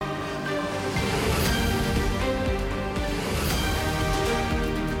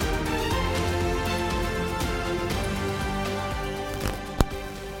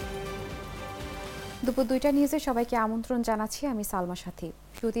দুপুর ২টা নিউজে সবাইকে আমন্ত্রণ জানাচ্ছি। আমি সালমা সাথী।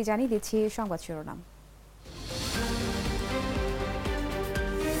 শুরুতেই জানিয়ে দিচ্ছি সংবাদ শিরোনাম।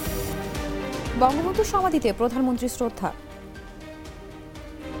 বঙ্গবন্ধু সমাধিতে প্রধানমন্ত্রী শ্রদ্ধা।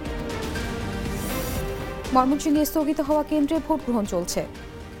 ময়মনসিংহে স্থগিত হওয়া কেন্দ্রে ভোট গ্রহণ চলছে।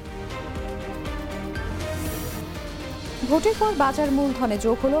 ভোটের পর বাজার মূলধনে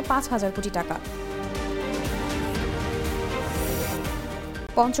যোগ হল ৫,০০০ কোটি টাকা।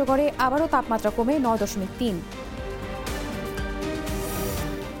 পঞ্চগড়ে আবারও তাপমাত্রা কমে ৯.৩।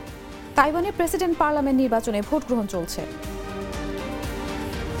 তাইওয়ানে প্রেসিডেন্ট পার্লামেন্ট নির্বাচনে ভোট গ্রহণ চলছে।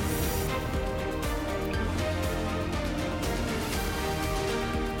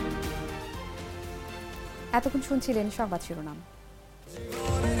 এতক্ষণ শুনছিলেন সংবাদ শিরোনাম।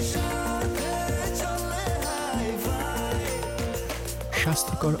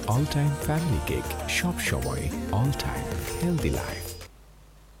 স্বাস্থ্যকর অল টাইম ফ্যামিলি কেক, সব সময় অল টাইম হেলদি লাইফ।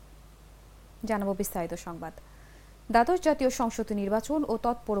 জানাবো বিস্তারিত সংবাদ। দ্বাদশ জাতীয় সংসদ নির্বাচন ও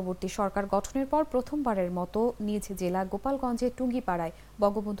তৎপরবর্তী সরকার গঠনের পর প্রথমবারের মতো নিজ জেলা গোপালগঞ্জের টুঙ্গিপাড়ায়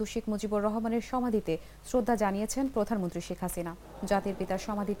বঙ্গবন্ধু শেখ মুজিবুর রহমানের সমাধিতে শ্রদ্ধা জানিয়েছেন প্রধানমন্ত্রী শেখ হাসিনা। জাতির পিতার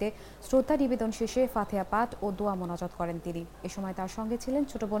সমাধিতে শ্রদ্ধা নিবেদন শেষে ফাতিহা পাঠ ও দোয়া মোনাজাত করেন তিনি। এ সময় তার সঙ্গে ছিলেন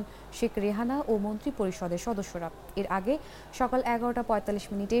ছোট বোন শেখ রেহানা ও মন্ত্রী পরিষদের সদস্যরা। এর আগে সকাল ১১টা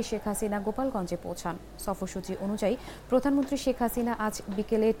 ৪৫ শেখ হাসিনা গোপালগঞ্জে পৌঁছান। সফরসূচি অনুযায়ী প্রধানমন্ত্রী শেখ হাসিনা আজ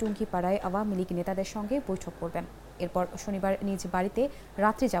বিকেলে টুঙ্গিপাড়ায় আওয়ামী লীগ নেতাদের সঙ্গে বৈঠক করবেন। এরপর শনিবার নিজ বাড়িতে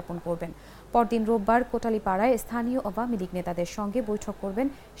রাত্রি যাপন করবেন। পরদিন রোববার কোটালীপাড়ায় স্থানীয় আওয়ামী লীগ নেতাদের সঙ্গে বৈঠক করবেন।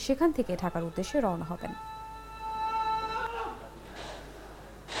 সেখান থেকে ঢাকার উদ্দেশ্যে রওনা হবেন।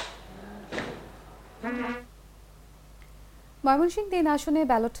 ময়মনসিংহ ৩ আসনে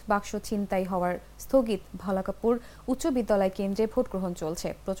ব্যালট বাক্স ছিনতাই হওয়ার স্থগিত ভালাকাপুর উচ্চ বিদ্যালয় কেন্দ্রে ভোট গ্রহণ চলছে।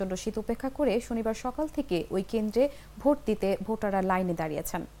 প্রচণ্ড শীত উপেক্ষা করে শনিবার সকাল থেকে ওই কেন্দ্রে ভোট দিতে ভোটাররা লাইনে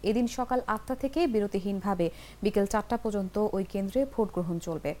দাঁড়িয়েছেন। এদিন সকাল ৮টা থেকে বিরতিহীনভাবে বিকেল ৪টা পর্যন্ত ওই কেন্দ্রে ভোট গ্রহণ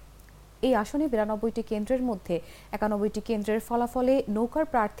চলবে। এই আসনে ৯২টি কেন্দ্রের মধ্যে ৯১টি কেন্দ্রের ফলাফলে নৌকার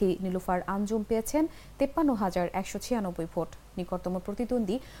প্রার্থী নীলুফার আঞ্জুম পেয়েছেন ৫৩,১৯৬ ভোট। নিকটতম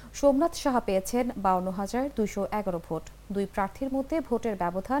প্রতিদ্বন্দ্বী সোমনাথ সাহা পেয়েছেন ৫২,২১১ ভোট। দুই প্রার্থীর মধ্যে ভোটের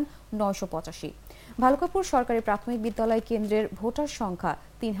ব্যবধান ৯৮৫। ভালুকাপুর সরকারি প্রাথমিক বিদ্যালয় কেন্দ্রের ভোটার সংখ্যা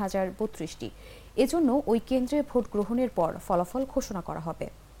 ৩,০৩২টি। এজন্য ওই কেন্দ্রে ভোট গ্রহণের পর ফলাফল ঘোষণা করা হবে।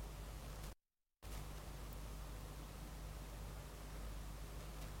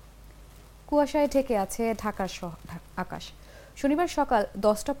 কুয়াশায় ঢেকে আছে ঢাকার আকাশ। শনিবার সকাল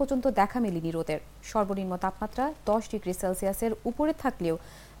 10টা পর্যন্ত দেখা মেলেনি রোদের। সর্বনিম্ন তাপমাত্রা 10 ডিগ্রি সেলসিয়াসের উপরে থাকলেও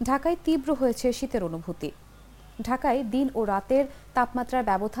ঢাকায় তীব্র হয়েছে শীতের অনুভূতি। ঢাকায় দিন ও রাতের তাপমাত্রার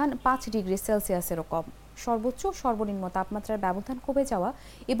ব্যবধান 5 ডিগ্রি সেলসিয়াসেরও কম। সর্বোচ্চ সর্বনিম্ন তাপমাত্রার ব্যবধান কমে যাওয়া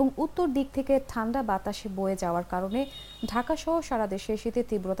এবং উত্তর দিক থেকে ঠান্ডা বাতাসে বয়ে যাওয়ার কারণে ঢাকাসহ সারা দেশে শীতের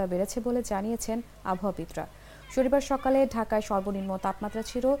তীব্রতা বেড়েছে বলে জানিয়েছেন আবহাওয়াবিদরা। শনিবার সকালে ঢাকায় সর্বনিম্ন তাপমাত্রা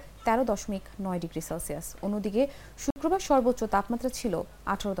ছিল 13.9 ডিগ্রি সেলসিয়াস। অন্যদিকে শুক্রবার সর্বোচ্চ তাপমাত্রা ছিল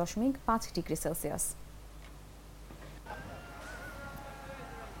 18.5 ডিগ্রি সেলসিয়াস।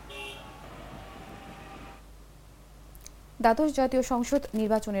 দ্বাদশ জাতীয় সংসদ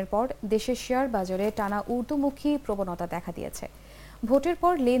নির্বাচনের পর দেশের শেয়ার বাজারে টানা ঊর্ধ্বমুখী প্রবণতা দেখা দিয়েছে। ভোটের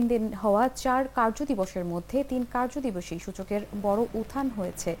পর লেনদেন হওয়া 4 কার্যদিবসের মধ্যে 3 কার্যদিবসেই সূচকের বড় উত্থান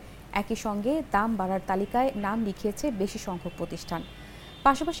হয়েছে। একই সঙ্গে দাম বাড়ার তালিকায় নাম লিখিয়েছে বেশি সংখ্যক প্রতিষ্ঠান।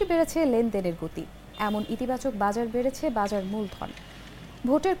 পাশাপাশি বেড়েছে লেনদেনের গতি। এমন ইতিবাচক বাজার বেড়েছে বাজার মূলধন।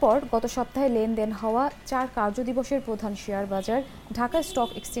 ভোটের পর গত সপ্তাহে লেনদেন হওয়া 4 কার্যদিবসের প্রধান শেয়ার বাজার ঢাকা স্টক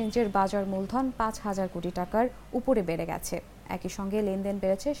এক্সচেঞ্জের বাজার মূলধন 5,000 কোটি টাকার উপরে বেড়ে গেছে। একই সঙ্গে লেনদেন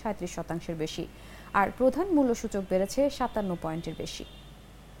বেড়েছে 37% বেশি। আর প্রধান মূল্যসূচক বেড়েছে 57 পয়েন্টের বেশি।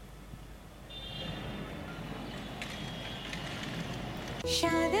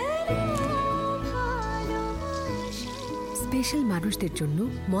 স্পেশাল মানুষদের জন্য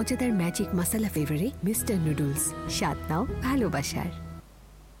মজাদার ম্যাজিক মাসালা ফ্লেভারে মিস্টার নুডলস। স্বাদ নাও ভালোবাসার।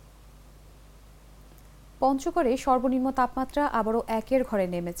 পঞ্চগড়ে সর্বনিম্ন তাপমাত্রা আবারও 1-এর ঘরে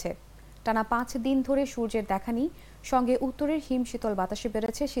নেমেছে। টানা 5 দিন ধরে সূর্যের দেখা নেই, সঙ্গে উত্তরের হিম শীতল বাতাসে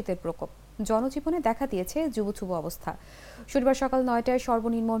বেড়েছে শীতের প্রকোপ। জনজীবনে দেখা দিয়েছে যুবথুবু অবস্থা। শনিবার সকাল 9টায়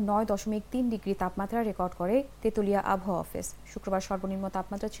সর্বনিম্ন 9.3 ডিগ্রি তাপমাত্রা রেকর্ড করে তেতুলিয়া আবহাওয়া অফিস। শুক্রবার সর্বনিম্ন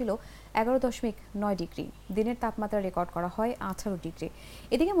তাপমাত্রা ছিল 11.9 ডিগ্রি। দিনের তাপমাত্রা রেকর্ড করা হয় 18 ডিগ্রি।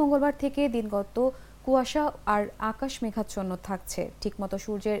 এদিকে মঙ্গলবার থেকে দিনগত কুয়াশা আর আকাশ মেঘাচ্ছন্ন থাকছে। ঠিকমতো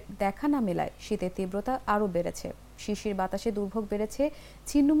সূর্যের দেখা না মেলায় শীতের তীব্রতা আরও বেড়েছে। শিশির বাতাসে দুর্ভোগ বেড়েছে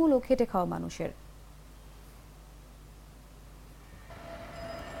ছিন্নমূল ও খেটে খাওয়া মানুষের।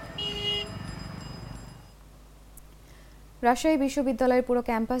 রাজশাহী বিশ্ববিদ্যালয়ের পুরো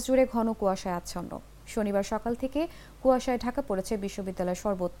ক্যাম্পাস জুড়ে ঘন কুয়াশায় আচ্ছন্ন। শনিবার সকাল থেকে কুয়াশায় ঢাকা পড়েছে বিশ্ববিদ্যালয়ের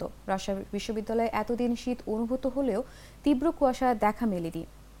সর্বত্র। রাজশাহী বিশ্ববিদ্যালয়ে এতদিন শীত অনুভূত হলেও তীব্র কুয়াশা দেখা মেলেনি।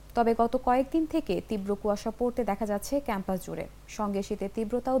 তবে গত কয়েকদিন থেকে তীব্র কুয়াশা পড়তে দেখা যাচ্ছে ক্যাম্পাস জুড়ে। সঙ্গে শীতের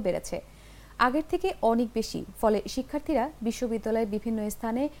তীব্রতাও বেড়েছে আগের থেকে অনেক বেশি। ফলে শিক্ষার্থীরা বিশ্ববিদ্যালয়ের বিভিন্ন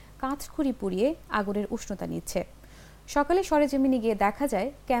স্থানে কাঁচখড়ি পুড়িয়ে আগুনের উষ্ণতা নিচ্ছে। সকালে সরেজমিনে গিয়ে দেখা যায়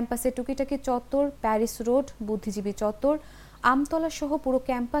ক্যাম্পাসের টুকিটাকি চত্বর, প্যারিস রোড, বুদ্ধিজীবী চত্বর, আমতলা সহ পুরো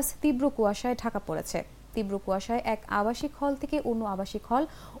ক্যাম্পাস তীব্র কুয়াশায় ঢাকা পড়েছে। তীব্র কুয়াশায় এক আবাসিক হল থেকে অন্য আবাসিক হল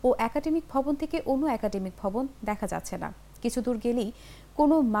ও একাডেমিক ভবন থেকে অন্য একাডেমিক ভবন দেখা যাচ্ছে না। কিছু দূর গেলেই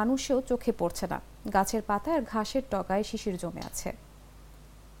কোনো মানুষও চোখে পড়ছে না। গাছের পাতা আর ঘাসের ডগায় শিশির জমে আছে।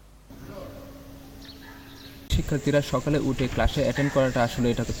 শিক্ষার্থীরা সকালে উঠে ক্লাসে অ্যাটেন্ড করাটা আসলে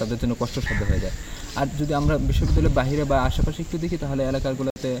এটা তাদের জন্য কষ্টসাধ্য হয়ে যায়। আর যদি আমরা বিশ্ববিদ্যালয়ের বাইরে বা আশেপাশে একটু দেখি, তাহলে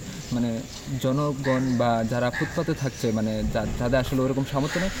এলাকাগুলোতে মানে জনগণ বা যারা ফুটপাতে থাকছে, মানে যাদের আসলে ওরকম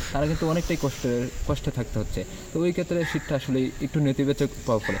সামর্থ্য নেই, তারা কিন্তু অনেকটাই কষ্টে থাকতে হচ্ছে। তো ওই ক্ষেত্রে শীতটা আসলে একটু নেতিবাচক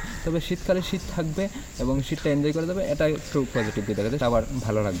প্রভাব ফেলে। তবে শীতকালে শীত থাকবে এবং শীতটা এনজয় করা যাবে, এটা একটু পজিটিভ দিকে দেখা যায়, আবার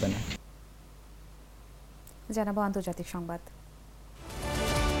ভালো লাগবে না। জানাবো আন্তর্জাতিক সংবাদ।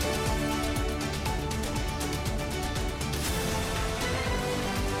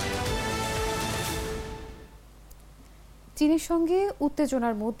 চীনের সঙ্গে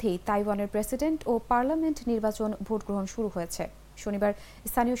উত্তেজনার মধ্যেই তাইওয়ানের প্রেসিডেন্ট ও পার্লামেন্ট নির্বাচন ভোট গ্রহণ শুরু হয়েছে। শনিবার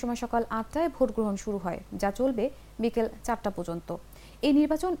স্থানীয় সময় সকাল ৮টায় ভোট গ্রহণ শুরু হয়, যা চলবে বিকেল ৪টা পর্যন্ত। এই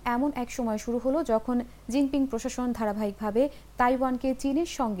নির্বাচন এমন এক সময় শুরু হলো যখন জিনপিং প্রশাসন ধারাবাহিকভাবে তাইওয়ানকে চীনের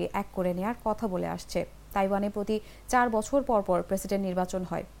সঙ্গে এক করে নেয়ার কথা বলে আসছে। তাইওয়ানে প্রতি ৪ বছর পর পর প্রেসিডেন্ট নির্বাচন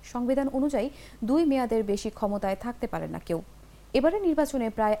হয়। সংবিধান অনুযায়ী ২ মেয়াদের বেশি ক্ষমতায় থাকতে পারে না কেউ। এবারে নির্বাচনে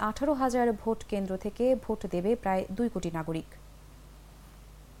প্রায় ১৮,০০০ ভোট কেন্দ্র থেকে ভোট দেবে প্রায় ২ কোটি নাগরিক।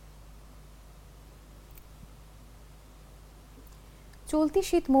 চলতি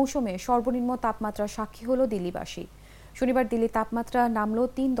শীত মৌসুমে সর্বনিম্ন তাপমাত্রার সাক্ষী হল দিল্লিবাসী। শনিবার দিল্লির তাপমাত্রা নামল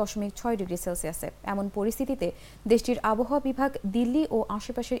 ৩.৬ ডিগ্রি সেলসিয়াসে। এমন পরিস্থিতিতে দেশটির আবহাওয়া বিভাগ দিল্লি ও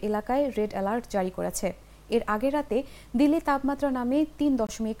আশেপাশের এলাকায় রেড অ্যালার্ট জারি করেছে। এর আগের রাতে দিল্লির তাপমাত্রা নামে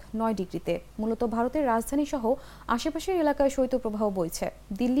 ৩.৯ ডিগ্রিতে। মূলত ভারতের রাজধানী সহ আশেপাশের এলাকায় শৈত্যপ্রবাহ বইছে।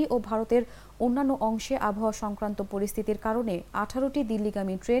 দিল্লি ও ভারতের অন্যান্য অংশে আবহাওয়া সংক্রান্ত পরিস্থিতির কারণে ১৮টি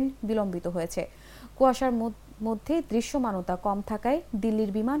দিল্লিগামী ট্রেন বিলম্বিত হয়েছে। কুয়াশার মধ্যে দৃশ্যমানতা কম থাকায়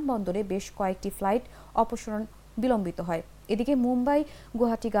দিল্লির বিমানবন্দরে বেশ কয়েকটি ফ্লাইট অপসারণ বিলম্বিত হয়। এদিকে মুম্বাই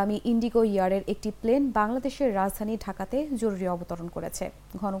গুয়াহাটিগামী ইন্ডিগো এয়ারের একটি প্লেন বাংলাদেশের রাজধানী ঢাকাতে জরুরি অবতরণ করেছে।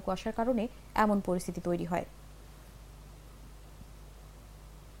 ঘন কুয়াশার কারণে এমন পরিস্থিতি তৈরি হয়।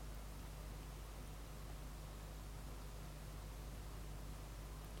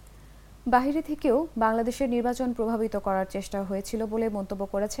 বাহিরে থেকেও বাংলাদেশের নির্বাচন প্রভাবিত করার চেষ্টা হয়েছিল বলে মন্তব্য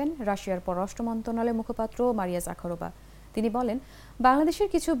করেছেন রাশিয়ার পররাষ্ট্র মন্ত্রণালয়ের মুখপাত্র মারিয়া জাখারোভা। তিনি বলেন, বাংলাদেশের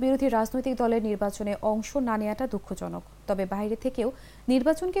কিছু বিরোধী রাজনৈতিক দলের নির্বাচনে অংশ না নেওয়াটা দুঃখজনক। তবে বাইরে থেকেও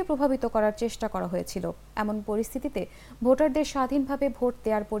নির্বাচনকে প্রভাবিত করার চেষ্টা করা হয়েছিল। এমন পরিস্থিতিতে ভোটারদের স্বাধীনভাবে ভোট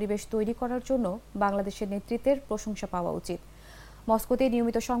দেওয়ার পরিবেশ তৈরি করার জন্য বাংলাদেশের নেতৃত্বের প্রশংসা পাওয়া উচিত। মস্কোতে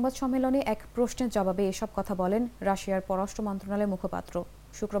নিয়মিত সংবাদ সম্মেলনে এক প্রশ্নের জবাবে এসব কথা বলেন রাশিয়ার পররাষ্ট্র মন্ত্রণালয়ের মুখপাত্র।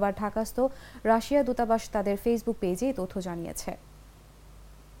 শুক্রবার ঢাকাস্থ রাশিয়া দূতাবাস তাদের ফেসবুক পেজে এই তথ্য জানিয়েছে।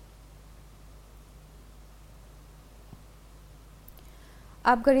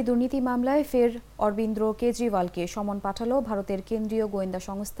 আবগারি দুর্নীতি মামলায় ফের অরবিন্দ কেজরিওয়ালকে সমন পাঠালো ভারতের কেন্দ্রীয় গোয়েন্দা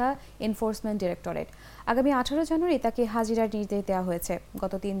সংস্থা এনফোর্সমেন্ট ডিরেক্টরেট। আগামী 18 জানুয়ারি তাকে হাজিরার নির্দেশ দেওয়া হয়েছে।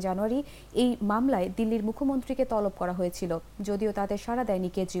 গত 3 জানুয়ারি এই মামলায় দিল্লির মুখ্যমন্ত্রীকে তলব করা হয়েছিল, যদিও তাতে সাড়া দেয়নি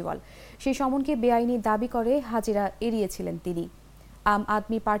কেজরিওয়াল। সেই সমনকে বেআইনি দাবি করে হাজিরা এড়িয়েছিলেন তিনি। আম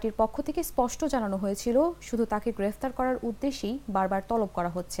আদমি পার্টির পক্ষ থেকে স্পষ্ট জানানো হয়েছিল, শুধু তাকে গ্রেফতার করার উদ্দেশ্যেই বারবার তলব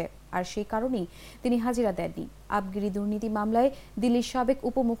করা হচ্ছে, আর সেই কারণেই তিনি হাজিরা দেননি। আবগারি দুর্নীতি মামলায় দিল্লির সাবেক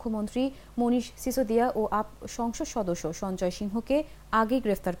উপমুখ্যমন্ত্রী মনীষ সিসোদিয়া ও সংসদ সদস্য সঞ্জয় সিংহকে আগেই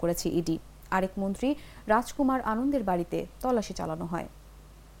গ্রেফতার করেছে ইডি। আরেক মন্ত্রী রাজকুমার আনন্দের বাড়িতে তল্লাশি চালানো হয়।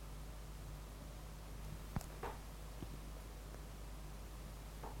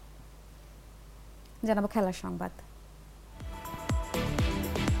 জানাবো খেলার সংবাদ।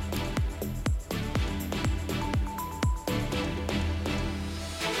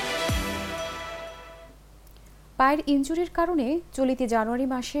 পায়ের ইনজুরির কারণে চলতি জানুয়ারি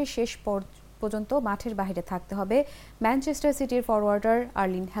মাসে শেষ পর্যন্ত মাঠের বাইরে থাকতে হবে ম্যানচেস্টার সিটির ফরওয়ার্ডার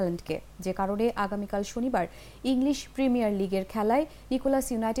আর্লিন হ্যাল্যান্ডকে, যে কারণে আগামীকাল শনিবার ইংলিশ প্রিমিয়ার লিগের খেলায় নিকোলাস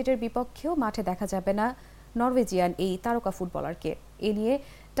ইউনাইটেডের বিপক্ষেও মাঠে দেখা যাবে না নরওয়েজিয়ান এই তারকা ফুটবলারকে। এ নিয়ে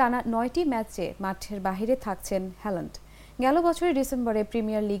টানা 9টি ম্যাচে মাঠের বাইরে থাকছেন হ্যাল্যান্ড। গেল বছরের ডিসেম্বরে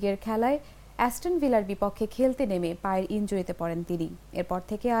প্রিমিয়ার লিগের খেলায় অ্যাস্টন ভিলার বিপক্ষে খেলতে নেমে পায়ের ইনজুরিতে পড়েন তিনি। এরপর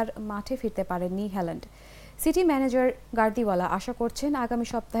থেকে আর মাঠে ফিরতে পারেননি হ্যাল্যান্ড। সিটি ম্যানেজার গার্দিওয়ালা আশা করছেন আগামী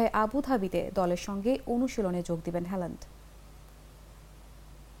সপ্তাহে আবুধাবিতে দলের সঙ্গে অনুশীলনে যোগ দিবেন হ্যালান্ড।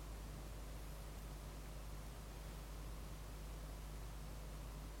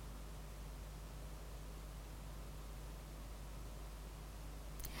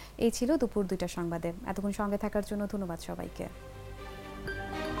 এই ছিল দুপুর 2টার সংবাদে। এতক্ষণ সঙ্গে থাকার জন্য ধন্যবাদ সবাইকে।